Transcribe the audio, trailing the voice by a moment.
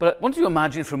But I want you to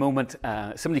imagine for a moment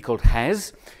somebody called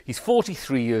Hez. He's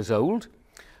 43 years old.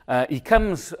 He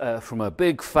comes from a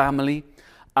big family,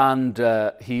 and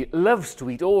he loves to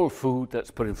eat all food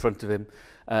that's put in front of him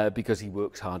because he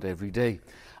works hard every day.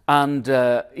 And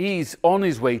he's on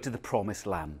his way to the promised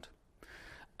land.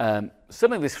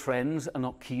 Some of his friends are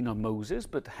not keen on Moses,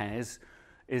 but Hez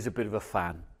is a bit of a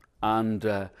fan.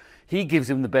 And he gives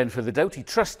him the benefit of the doubt. He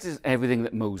trusts everything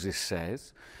that Moses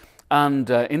says. And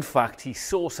in fact, he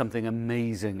saw something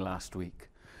amazing last week.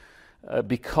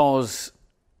 Because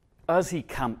as he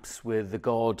camps with the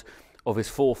God of his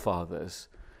forefathers,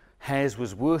 Hez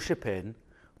was worshipping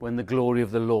when the glory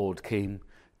of the Lord came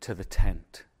to the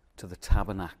tent, to the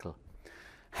tabernacle.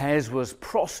 Hez was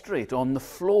prostrate on the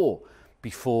floor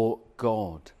before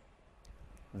God.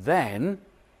 Then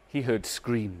he heard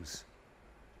screams.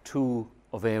 2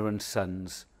 of Aaron's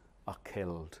sons are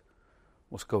killed.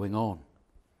 What's going on?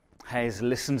 Hez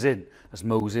listens in as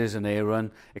Moses and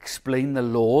Aaron explain the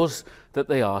laws that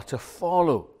they are to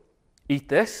follow. Eat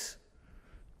this,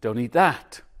 don't eat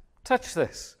that. Touch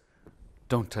this,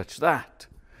 don't touch that.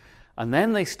 And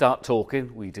then they start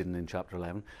talking, we didn't in chapter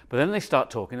 11, but then they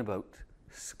start talking about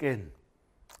skin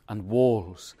and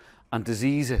walls and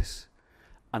diseases.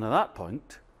 And at that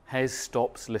point, Hez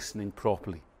stops listening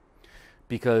properly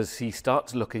because he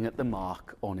starts looking at the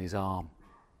mark on his arm.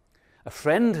 A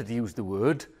friend had used the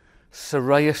word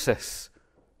psoriasis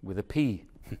with a P.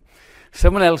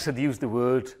 Someone else had used the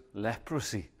word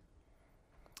leprosy.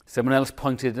 Someone else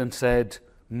pointed and said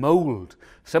mold.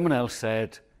 Someone else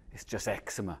said it's just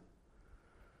eczema.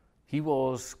 He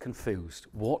was confused.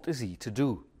 What is he to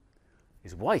do?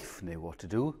 His wife knew what to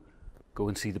do. Go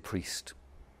and see the priest.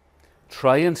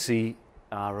 Try and see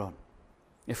Aaron.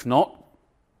 If not,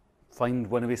 find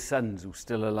one of his sons who's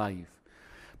still alive.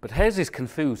 But Hez is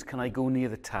confused. Can I go near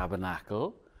the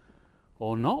tabernacle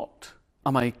or not?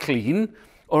 Am I clean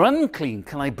or unclean?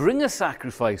 Can I bring a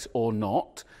sacrifice or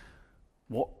not?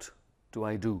 What do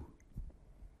I do?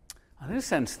 And in a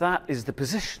sense, that is the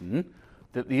position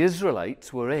that the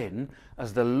Israelites were in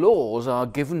as the laws are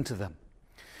given to them.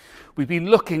 We've been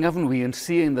looking, haven't we, and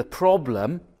seeing the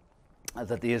problem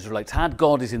that the Israelites had.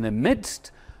 God is in their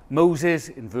midst. Moses,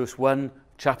 in verse 1,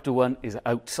 chapter 1, is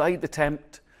outside the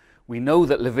tent. We know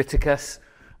that Leviticus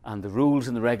and the rules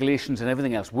and the regulations and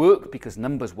everything else work because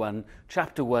Numbers 1,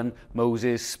 chapter 1,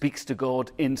 Moses speaks to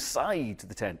God inside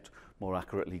the tent. More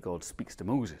accurately, God speaks to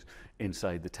Moses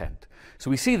inside the tent.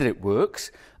 So we see that it works,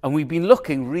 and we've been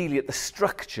looking really at the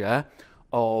structure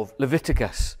of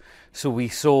Leviticus. So we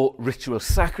saw ritual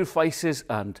sacrifices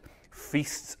and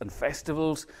feasts and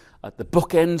festivals at the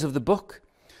bookends of the book.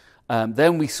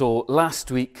 Then we saw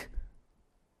last week,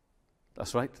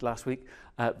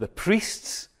 the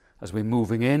priests as we're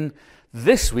moving in.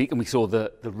 This week, and we saw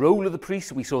the role of the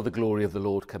priest, we saw the glory of the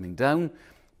Lord coming down,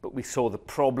 but we saw the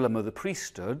problem of the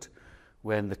priesthood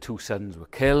when the 2 sons were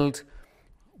killed.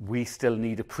 We still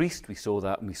need a priest. We saw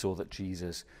that, and we saw that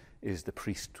Jesus is the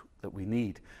priest that we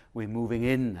need. We're moving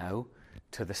in now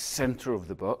to the center of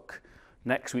the book.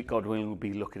 Next week, God willing, we'll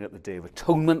be looking at the Day of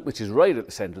Atonement, which is right at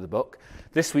the center of the book.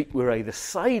 This week, we're either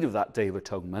side of that Day of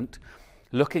Atonement,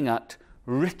 looking at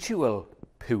ritual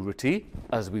purity,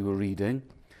 as we were reading,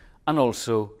 and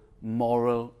also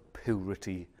moral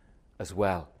purity as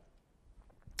well.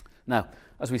 Now,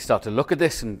 as we start to look at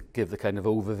this and give the kind of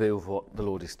overview of what the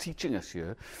Lord is teaching us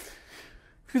here,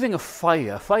 if you think of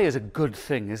fire, fire is a good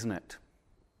thing, isn't it?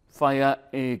 Fire,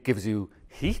 it gives you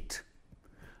heat.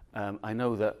 I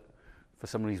know that for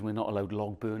some reason we're not allowed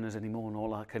log burners anymore and all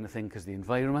that kind of thing because of the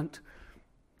environment.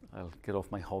 I'll get off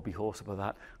my hobby horse about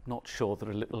that. I'm not sure that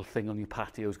a little thing on your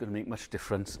patio is going to make much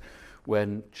difference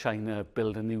when China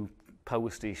build a new power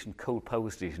station, coal power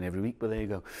station every week, but there you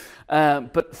go.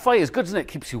 But fire is good, isn't it? It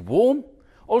keeps you warm.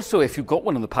 Also, if you've got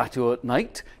one on the patio at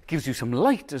night, it gives you some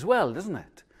light as well, doesn't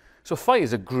it? So fire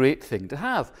is a great thing to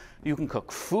have. You can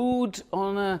cook food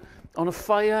on a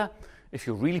fire. If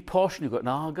you're really posh and you've got an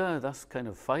Aga, that's kind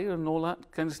of fire and all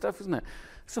that kind of stuff, isn't it?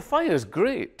 So fire is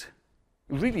great.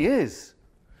 It really is.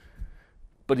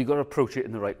 But you've got to approach it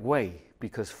in the right way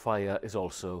because fire is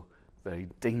also very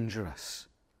dangerous.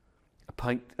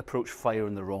 Approach fire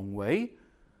in the wrong way,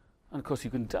 and of course you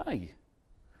can die.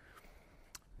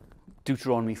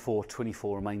 Deuteronomy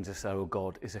 4:24 reminds us that our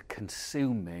God is a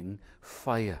consuming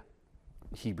fire.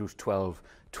 Hebrews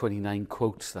 12:29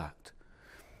 quotes that.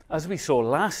 As we saw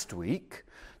last week,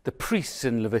 the priests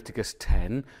in Leviticus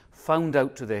 10 found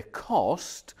out to their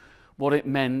cost what it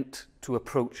meant to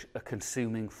approach a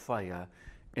consuming fire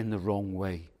in the wrong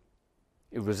way.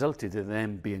 It resulted in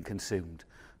them being consumed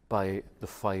by the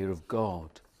fire of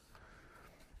God.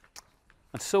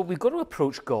 And so we've got to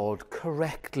approach God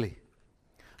correctly.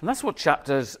 And that's what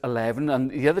chapters 11 and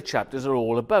the other chapters are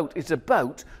all about. It's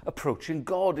about approaching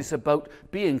God. It's about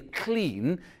being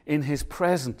clean in his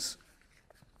presence.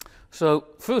 So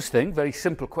first thing, very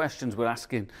simple questions we're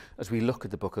asking as we look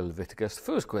at the book of Leviticus. The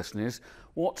first question is,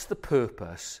 what's the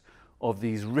purpose of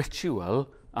these ritual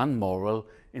and moral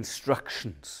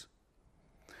instructions?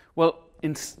 Well,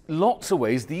 in lots of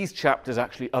ways, these chapters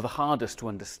actually are the hardest to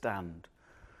understand.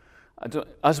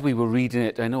 As we were reading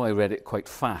it, I know I read it quite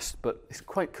fast, but it's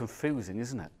quite confusing,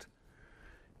 isn't it?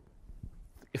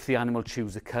 If the animal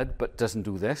chews the cud but doesn't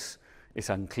do this, it's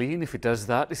unclean. If it does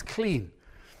that, it's clean.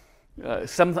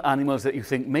 Some animals that you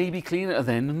think may be clean are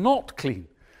then not clean.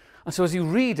 And so as you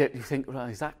read it, you think, well,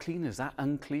 is that clean? Is that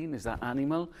unclean? Is that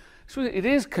animal? So it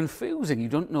is confusing. You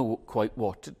don't know quite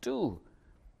what to do.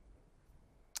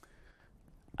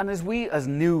 And as we, as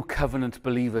new covenant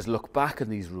believers, look back at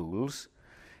these rules,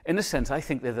 in a sense, I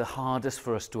think they're the hardest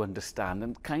for us to understand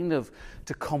and kind of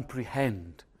to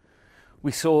comprehend.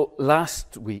 We saw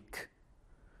last week,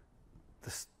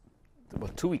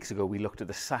 2 weeks ago, we looked at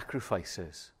the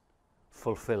sacrifices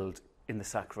fulfilled in the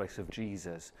sacrifice of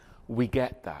Jesus. We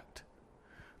get that.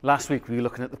 Last week, we were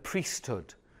looking at the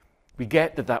priesthood. We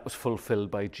get that that was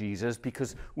fulfilled by Jesus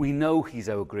because we know he's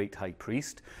our great high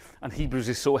priest, and Hebrews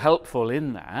is so helpful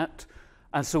in that.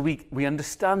 And so we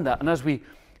understand that. And as we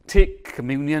take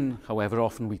communion, however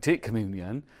often we take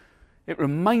communion, it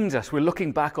reminds us, we're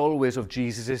looking back always of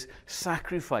Jesus'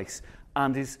 sacrifice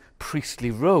and his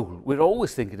priestly role. We're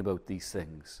always thinking about these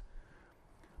things.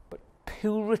 But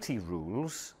purity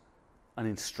rules and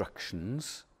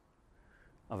instructions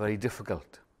are very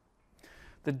difficult.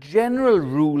 The general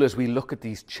rule as we look at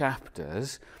these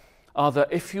chapters are that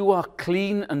if you are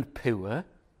clean and pure,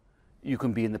 you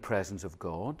can be in the presence of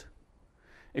God.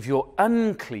 If you're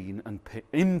unclean and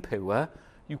impure,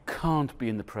 you can't be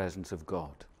in the presence of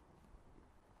God.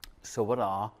 So what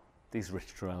are these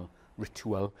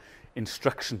ritual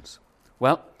instructions?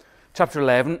 Well, chapter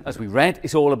 11, as we read,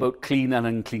 is all about clean and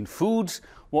unclean foods,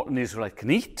 what an Israelite can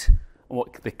eat and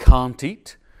what they can't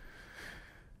eat.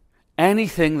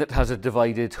 Anything that has a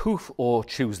divided hoof or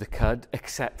chews the cud,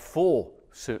 except for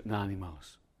certain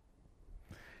animals.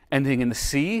 Anything in the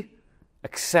sea,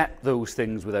 except those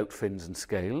things without fins and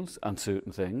scales, and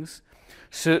certain things.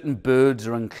 Certain birds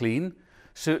are unclean.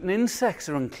 Certain insects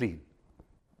are unclean.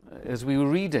 As we were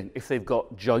reading, if they've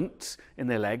got joints in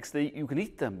their legs, you can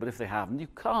eat them, but if they haven't, you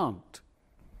can't.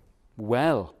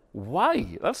 Well,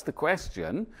 why? That's the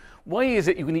question. Why is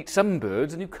it you can eat some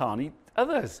birds and you can't eat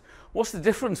others? What's the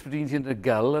difference between eating a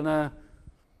gull and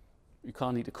you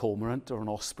can't eat a cormorant or an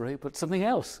osprey, but something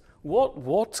else?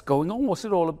 What's going on? What's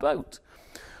it all about?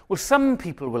 Well, some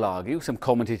people will argue, some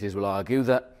commentators will argue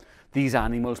that these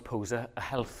animals pose a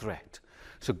health threat.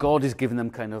 So God has given them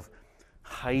kind of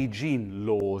hygiene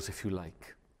laws, if you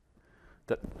like.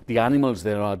 That the animals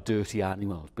there are dirty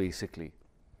animals, basically.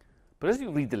 But as you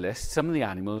read the list, some of the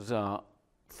animals are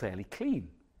fairly clean.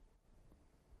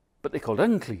 But they're called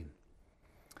unclean.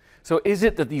 So is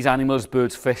it that these animals,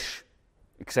 birds, fish,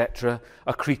 etc.,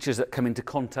 are creatures that come into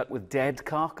contact with dead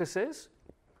carcasses?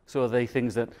 So are they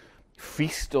things that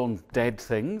feast on dead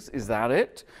things? Is that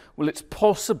it? Well, it's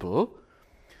possible.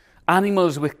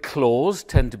 Animals with claws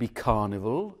tend to be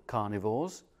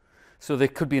carnivores, so there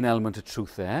could be an element of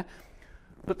truth there.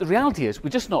 But the reality is, we're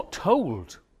just not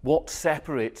told what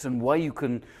separates and why you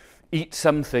can eat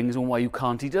some things and why you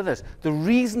can't eat others. The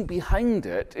reason behind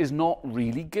it is not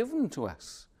really given to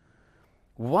us.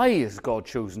 Why has God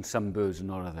chosen some birds and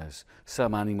not others,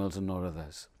 some animals and not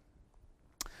others?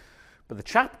 But the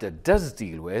chapter does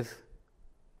deal with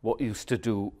what used to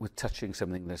do with touching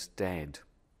something that's dead.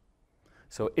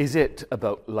 So is it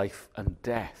about life and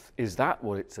death? Is that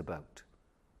what it's about?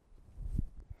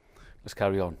 Let's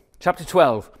carry on. Chapter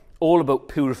 12, all about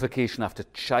purification after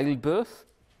childbirth.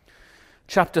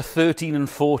 Chapter 13 and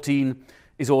 14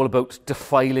 is all about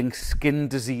defiling skin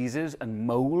diseases and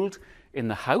mold in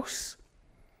the house.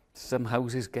 Some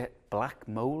houses get black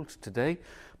mold today,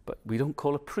 but we don't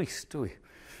call a priest, do we?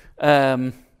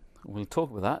 We'll talk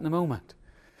about that in a moment.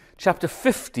 Chapter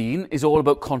 15 is all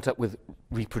about contact with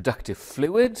reproductive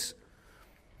fluids,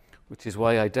 which is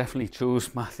why I definitely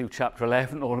chose Matthew chapter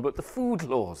 11, all about the food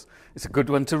laws. It's a good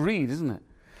one to read, isn't it?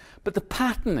 But the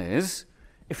pattern is,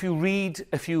 if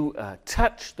you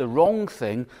touch the wrong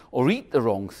thing or eat the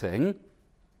wrong thing,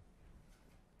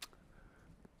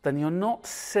 then you're not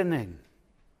sinning.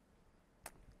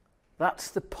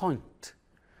 That's the point.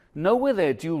 Nowhere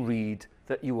there do you read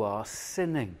that you are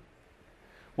sinning.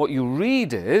 What you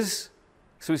read is,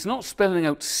 so it's not spelling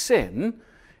out sin,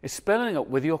 it's spelling out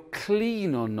whether you're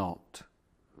clean or not.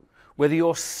 whether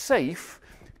you're safe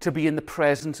to be in the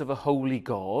presence of a holy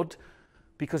God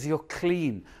because you're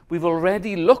clean. We've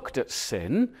already looked at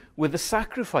sin with the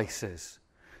sacrifices.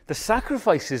 The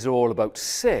sacrifices are all about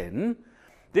sin.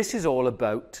 This is all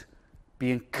about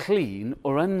being clean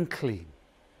or unclean.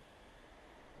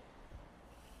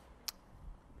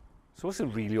 So what's it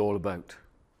really all about?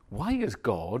 Why is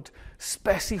God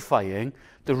specifying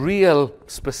the real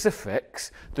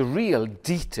specifics, the real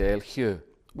detail here?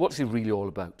 What's it really all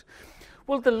about?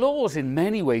 Well, the laws in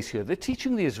many ways here, they're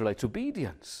teaching the Israelites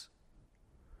obedience.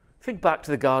 Think back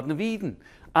to the Garden of Eden.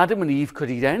 Adam and Eve could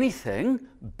eat anything,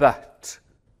 but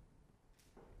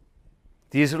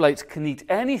the Israelites can eat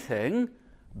anything,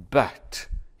 but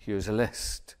here's a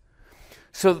list.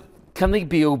 So can they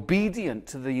be obedient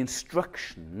to the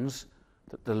instructions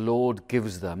that the Lord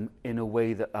gives them in a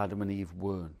way that Adam and Eve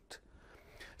weren't?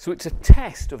 So it's a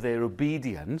test of their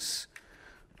obedience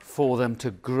for them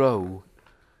to grow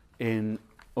in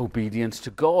obedience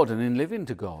to God and in living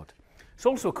to God. It's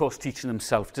also, of course, teaching them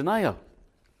self-denial.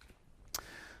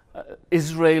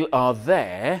 Israel are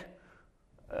there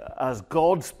as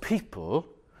God's people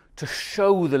to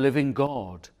show the living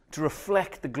God, to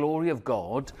reflect the glory of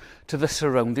God to the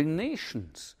surrounding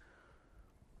nations.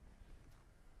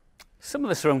 Some of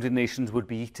the surrounding nations would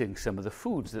be eating some of the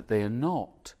foods that they are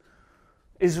not.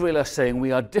 Israel are saying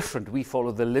we are different, we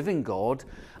follow the living God,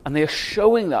 and they are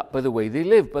showing that by the way they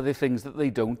live, by the things that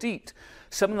they don't eat.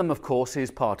 Some of them, of course,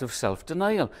 is part of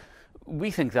self-denial.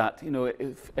 We think that,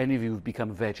 if any of you have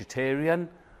become vegetarian,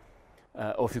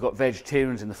 or if you've got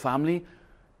vegetarians in the family,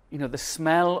 the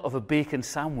smell of a bacon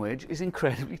sandwich is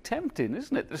incredibly tempting,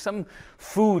 isn't it? There's some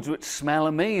foods which smell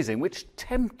amazing, which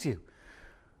tempt you.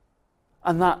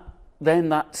 And then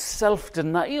that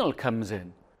self-denial comes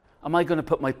in. Am I going to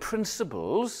put my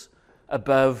principles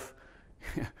above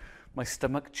my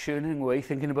stomach churning away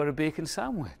thinking about a bacon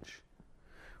sandwich?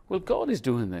 Well, God is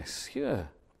doing this here.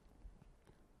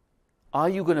 Are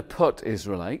you going to put,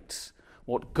 Israelites,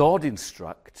 what God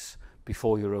instructs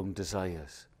before your own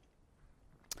desires?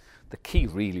 The key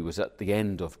really was at the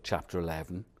end of chapter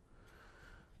 11,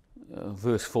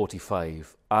 verse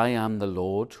 45. I am the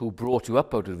Lord who brought you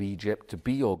up out of Egypt to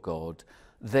be your God.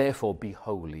 Therefore be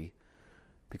holy,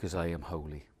 because I am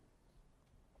holy.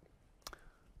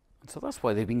 And so that's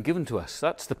why they've been given to us.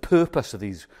 That's the purpose of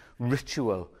these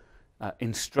ritual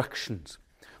instructions.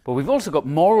 But we've also got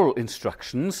moral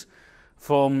instructions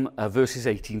from verses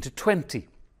 18 to 20.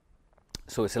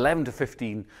 So it's 11 to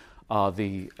 15 are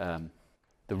the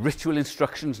ritual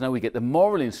instructions. Now we get the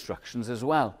moral instructions as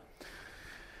well.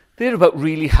 They're about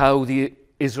really how the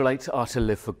Israelites are to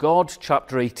live for God.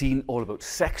 Chapter 18, all about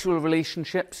sexual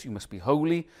relationships. You must be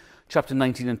holy. Chapter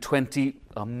 19 and 20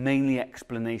 are mainly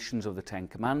explanations of the Ten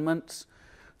Commandments,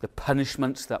 the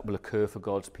punishments that will occur for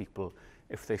God's people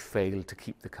if they fail to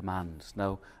keep the commands.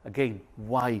 Now, again,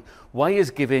 why? Why is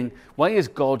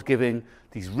God giving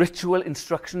these ritual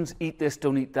instructions? Eat this,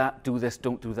 don't eat that, do this,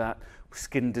 don't do that,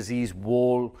 skin disease,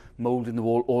 wall, mold in the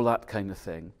wall, all that kind of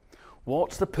thing.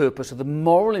 What's the purpose of the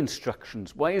moral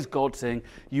instructions? Why is God saying,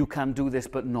 you can do this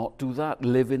but not do that,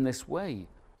 live in this way?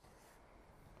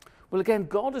 Well, again,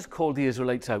 God has called the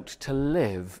Israelites out to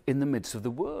live in the midst of the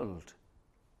world.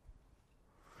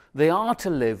 They are to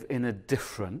live in a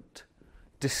different,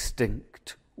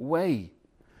 distinct way.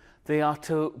 They are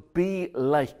to be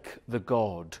like the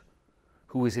God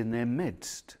who is in their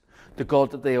midst, the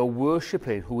God that they are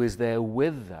worshipping, who is there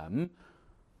with them.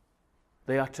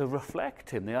 They are to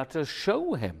reflect him. They are to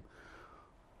show him.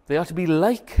 They are to be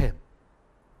like him.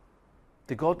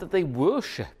 The God that they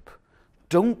worship.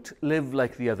 Don't live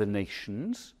like the other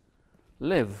nations.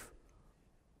 Live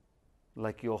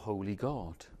like your holy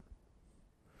God.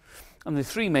 And the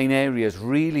three main areas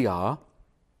really are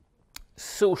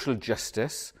social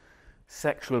justice,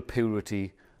 sexual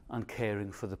purity, and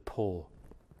caring for the poor.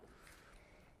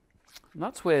 And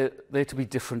that's where they're to be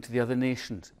different to the other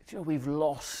nations. We've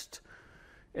lost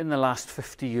in the last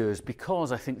 50 years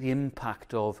because I think the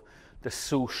impact of the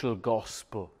social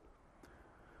gospel,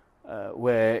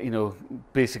 where,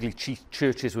 basically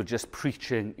churches were just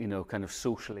preaching, kind of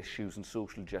social issues and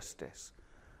social justice.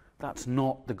 That's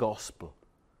not the gospel.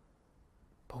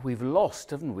 But we've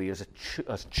lost, haven't we, as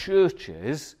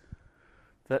churches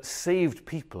that saved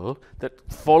people, that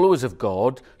followers of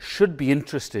God should be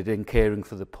interested in caring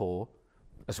for the poor,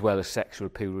 as well as sexual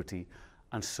purity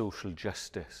and social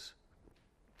justice.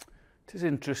 It is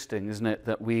interesting, isn't it,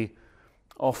 that we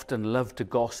often love to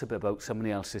gossip about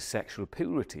somebody else's sexual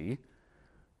purity,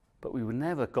 but we would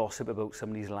never gossip about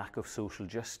somebody's lack of social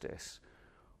justice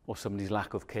or somebody's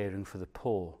lack of caring for the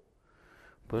poor.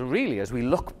 But really, as we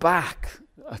look back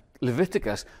at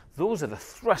Leviticus, those are the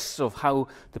thrusts of how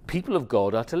the people of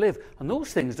God are to live. And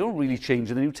those things don't really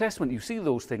change in the New Testament. You see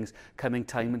those things coming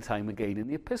time and time again in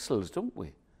the epistles, don't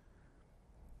we?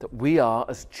 That we are,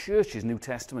 as churches, New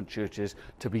Testament churches,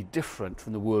 to be different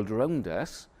from the world around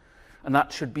us. And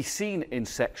that should be seen in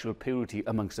sexual purity,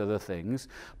 amongst other things,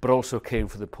 but also caring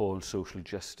for the poor and social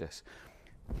justice.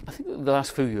 I think the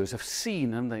last few years have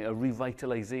seen, haven't they, a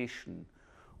revitalization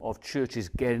of churches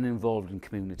getting involved in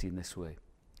community in this way.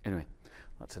 Anyway,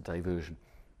 that's a diversion.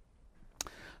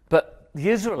 But the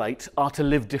Israelites are to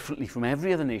live differently from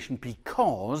every other nation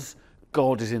because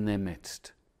God is in their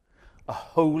midst. A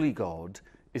holy God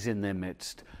is in their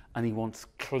midst, and he wants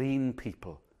clean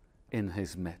people in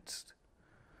his midst.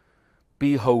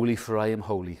 Be holy, for I am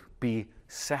holy. Be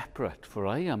separate, for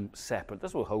I am separate.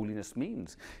 That's what holiness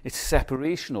means. It's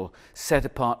separational, set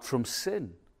apart from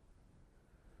sin.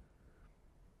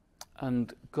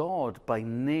 And God, by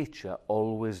nature,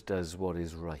 always does what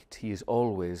is right. He is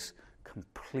always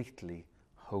completely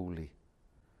holy.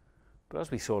 But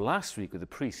as we saw last week with the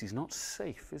priest, he's not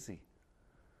safe, is he?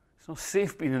 It's not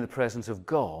safe being in the presence of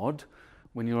God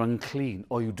when you're unclean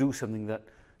or you do something that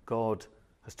God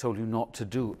has told you not to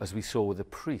do, as we saw with the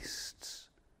priests.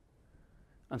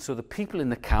 And so the people in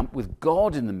the camp with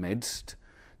God in the midst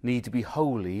need to be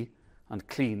holy and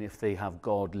clean if they have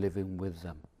God living with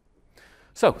them.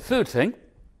 So, third thing,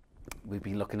 we've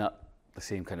been looking at the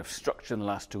same kind of structure in the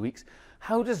last 2 weeks.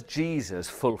 How does Jesus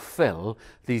fulfill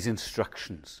these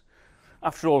instructions?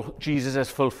 After all, Jesus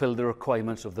has fulfilled the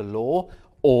requirements of the law,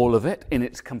 all of it in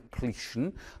its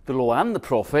completion. The law and the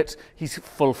prophets, he's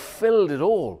fulfilled it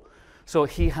all. So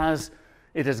it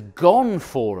has gone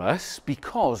for us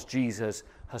because Jesus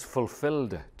has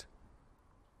fulfilled it.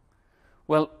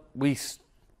 Well, we've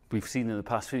seen in the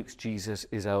past few weeks, Jesus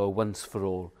is our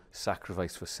once-for-all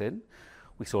sacrifice for sin.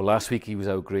 We saw last week he was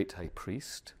our great high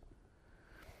priest.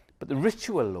 But the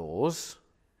ritual laws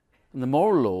and the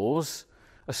moral laws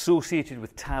associated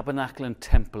with tabernacle and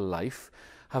temple life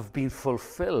have been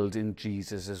fulfilled in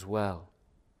Jesus as well.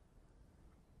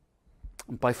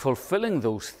 And by fulfilling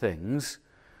those things,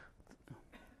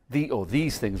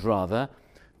 these things rather,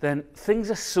 then things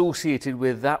associated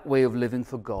with that way of living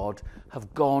for God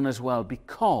have gone as well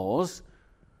because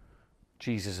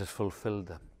Jesus has fulfilled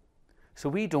them. So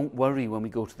we don't worry when we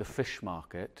go to the fish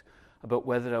market about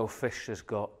whether our fish has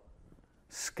got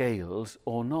scales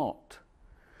or not.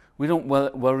 We don't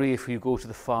worry if you go to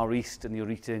the Far East and you're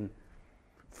eating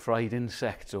fried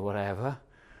insects or whatever,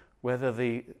 whether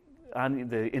the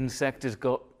insect has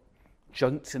got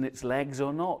joints in its legs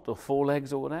or not, or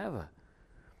forelegs or whatever.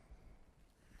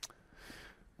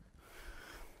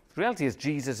 The reality is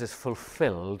Jesus has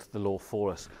fulfilled the law for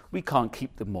us. We can't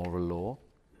keep the moral law.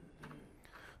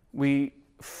 We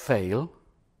fail.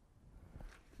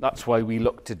 That's why we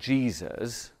look to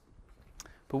Jesus.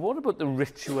 But what about the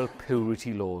ritual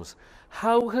purity laws?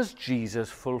 How has Jesus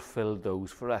fulfilled those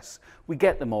for us? We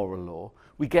get the moral law.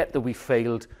 We get that we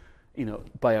failed,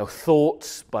 by our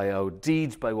thoughts, by our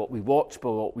deeds, by what we watch, by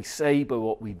what we say, by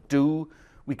what we do.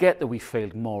 We get that we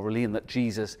failed morally and that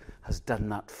Jesus has done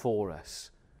that for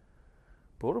us.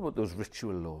 But what about those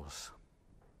ritual laws?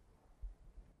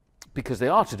 Because they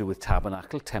are to do with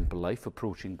tabernacle, temple life,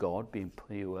 approaching God, being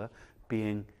pure,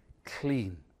 being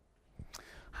clean.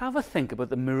 Have a think about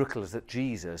the miracles that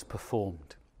Jesus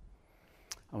performed.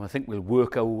 And I think we'll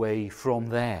work our way from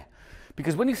there.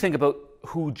 Because when you think about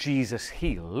who Jesus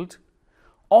healed,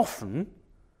 often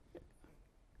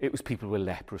it was people with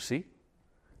leprosy,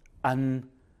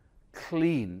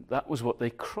 unclean. That was what they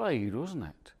cried, wasn't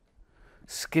it?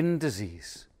 Skin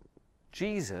disease.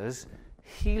 Jesus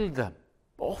healed them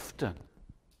often.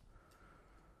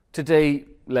 Today,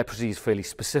 leprosy is fairly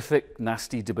specific,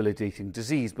 nasty, debilitating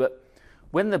disease, but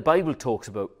when the Bible talks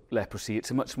about leprosy, it's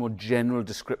a much more general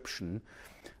description,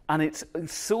 and it's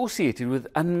associated with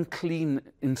unclean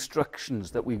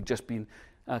instructions that we've just been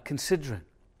considering.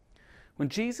 When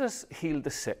Jesus healed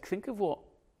the sick, think of what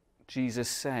Jesus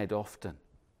said often.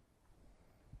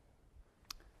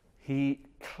 He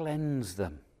cleansed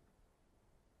them.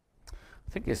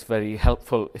 I think it's very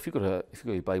helpful, if you've got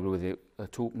your Bible with you,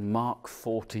 to open Mark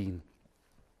 14.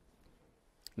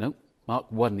 No, Mark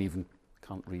 1 even.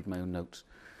 Can't read my own notes.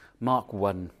 Mark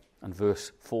 1 and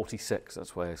verse 46.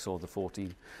 That's why I saw the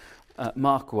 14.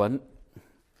 Mark 1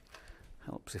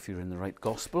 helps if you're in the right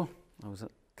gospel. I was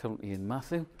currently in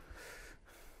Matthew.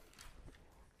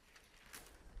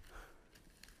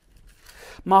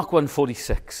 Mark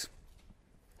 1:46.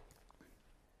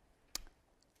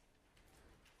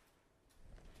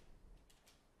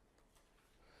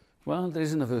 Well, there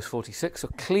isn't a verse 46, so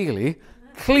clearly,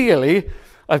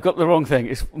 I've got the wrong thing.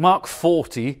 It's Mark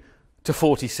 40 to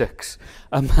 46.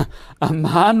 A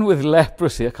man with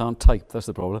leprosy, I can't type, that's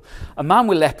the problem. A man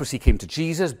with leprosy came to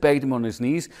Jesus, begged him on his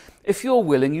knees, "If you're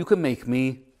willing, you can make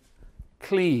me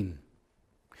clean."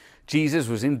 Jesus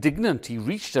was indignant. He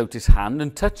reached out his hand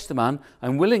and touched the man.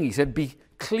 "I'm willing," he said, "be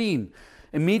clean."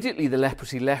 Immediately the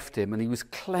leprosy left him and he was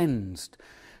cleansed.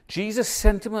 Jesus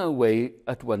sent him away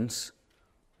at once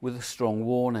with a strong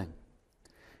warning.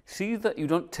 "See that you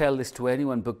don't tell this to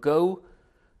anyone, but go,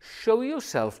 show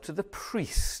yourself to the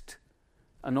priest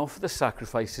and offer the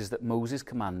sacrifices that Moses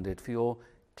commanded for your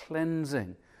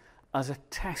cleansing as a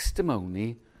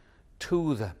testimony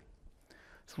to them."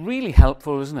 It's really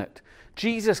helpful, isn't it?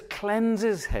 Jesus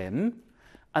cleanses him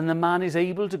and the man is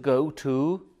able to go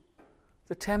to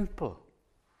the temple.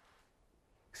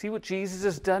 See what Jesus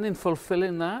has done in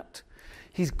fulfilling that?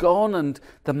 He's gone and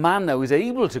the man now is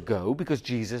able to go because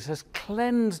Jesus has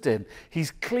cleansed him.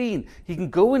 He's clean. He can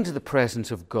go into the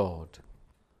presence of God.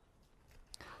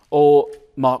 Or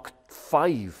Mark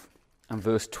 5 and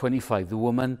verse 25, the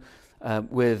woman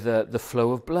with the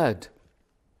flow of blood.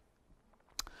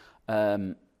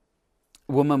 A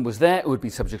woman was there who had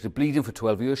been subject to bleeding for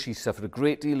 12 years. She suffered a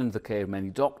great deal under the care of many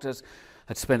doctors,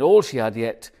 had spent all she had,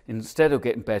 yet instead of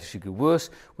getting better, she grew worse.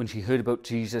 When she heard about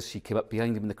Jesus, she came up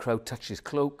behind him in the crowd, touched his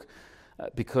cloak,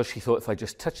 because she thought, if I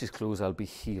just touch his clothes, I'll be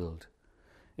healed.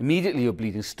 Immediately her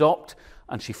bleeding stopped,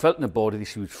 and she felt in her body that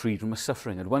she was freed from her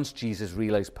suffering. And once Jesus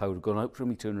realized power had gone out from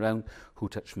him, he turned around, "Who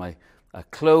touched my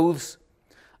clothes?"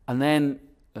 And then,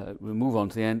 we'll move on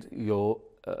to the end,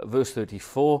 verse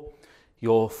 34,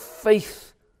 "Your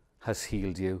faith has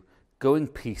healed you. Go in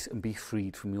peace and be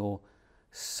freed from your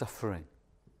suffering."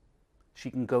 She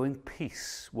can go in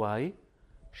peace. Why?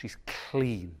 She's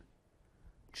clean.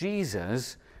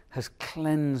 Jesus has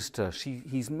cleansed her.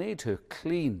 He's made her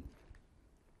clean.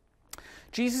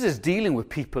 Jesus is dealing with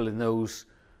people in those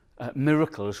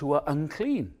miracles who are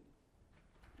unclean.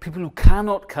 People who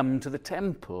cannot come to the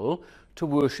temple to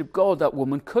worship God. That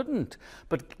woman couldn't.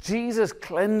 But Jesus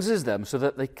cleanses them so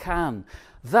that they can.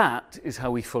 That is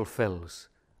how he fulfills.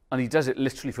 And he does it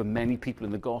literally for many people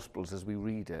in the Gospels as we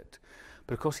read it.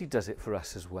 But of course he does it for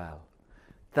us as well.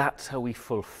 That's how he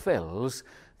fulfills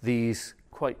these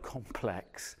quite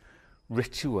complex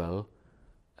ritual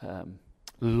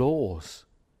laws.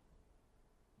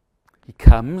 He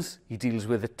comes, he deals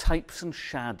with the types and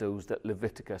shadows that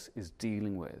Leviticus is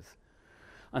dealing with.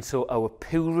 And so our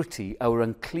purity, our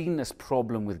uncleanness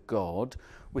problem with God,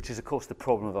 which is of course the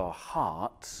problem of our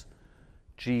hearts,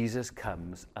 Jesus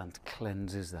comes and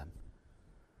cleanses them.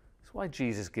 That's why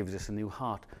Jesus gives us a new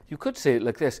heart. You could say it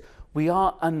like this: we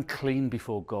are unclean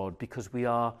before God because we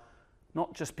are,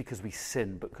 not just because we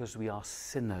sin, but because we are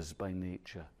sinners by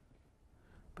nature.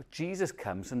 But Jesus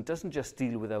comes and doesn't just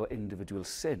deal with our individual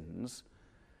sins,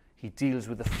 he deals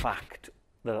with the fact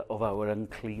of our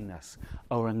uncleanness,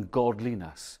 our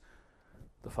ungodliness,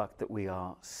 the fact that we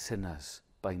are sinners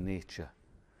by nature.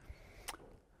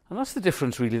 And that's the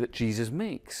difference really that Jesus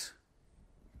makes.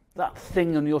 That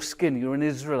thing on your skin, you're an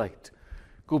Israelite.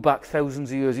 Go back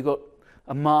thousands of years, you've got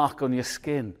a mark on your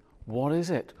skin. What is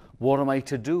it? What am I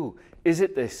to do? Is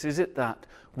it this? Is it that?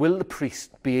 Will the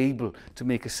priest be able to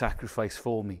make a sacrifice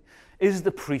for me? Is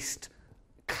the priest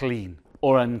clean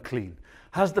or unclean?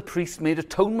 Has the priest made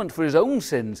atonement for his own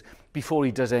sins before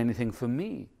he does anything for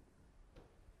me?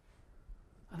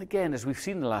 And again, as we've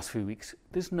seen in the last few weeks,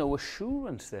 there's no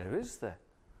assurance there, is there?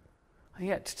 And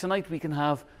yet tonight we can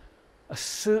have a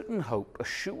certain hope, a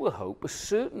sure hope, a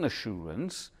certain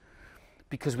assurance,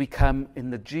 because we come in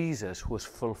the Jesus who has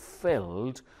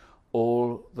fulfilled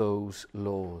all those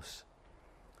laws.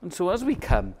 And so as we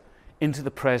come into the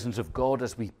presence of God,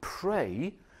 as we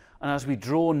pray, and as we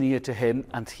draw near to him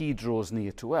and he draws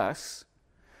near to us,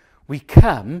 we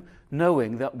come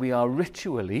knowing that we are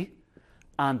ritually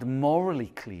and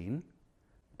morally clean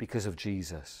because of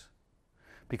Jesus.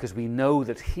 Because we know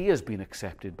that he has been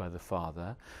accepted by the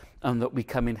Father, and that we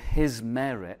come in his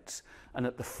merits, and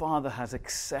that the Father has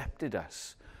accepted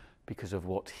us because of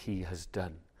what he has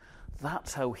done.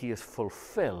 That's how he has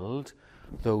fulfilled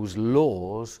those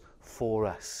laws for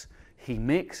us. He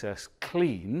makes us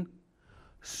clean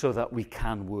so that we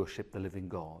can worship the living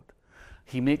God.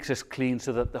 He makes us clean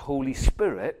so that the Holy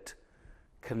Spirit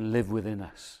can live within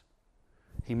us.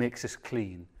 He makes us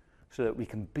clean so that we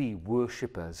can be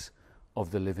worshippers of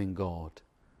the living God.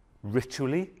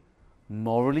 Ritually,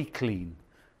 morally clean,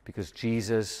 because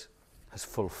Jesus has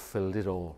fulfilled it all.